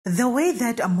The way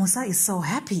that Musa is so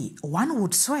happy, one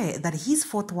would swear that his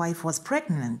fourth wife was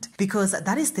pregnant because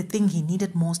that is the thing he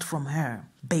needed most from her.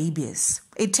 Babies.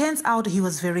 It turns out he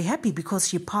was very happy because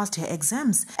she passed her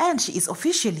exams and she is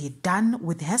officially done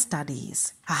with her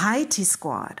studies. Hi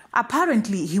T-Squad.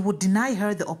 Apparently, he would deny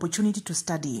her the opportunity to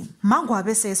study.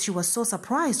 Mangwabe says she was so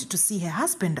surprised to see her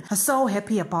husband so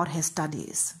happy about her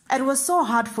studies. It was so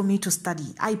hard for me to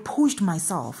study. I pushed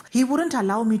myself. He wouldn't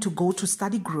allow me to go to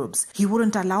study groups. He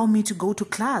wouldn't allow me to go to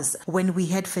class when we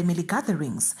had family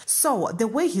gatherings. So the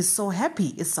way he's so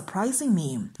happy is surprising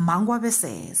me, Mangwabe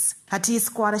says.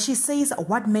 T-Squad, she says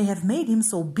what may have made him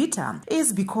so bitter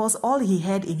is because all he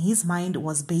had in his mind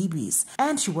was babies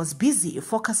and she was busy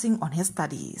focusing on her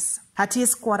studies.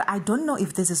 T-Squad, I don't know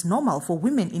if this is normal for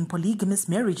women in polygamous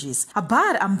marriages,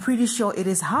 but I'm pretty sure it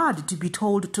is hard to be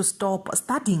told to stop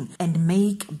studying and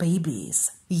make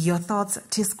babies. Your thoughts,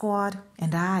 T-Squad,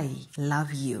 and I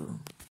love you.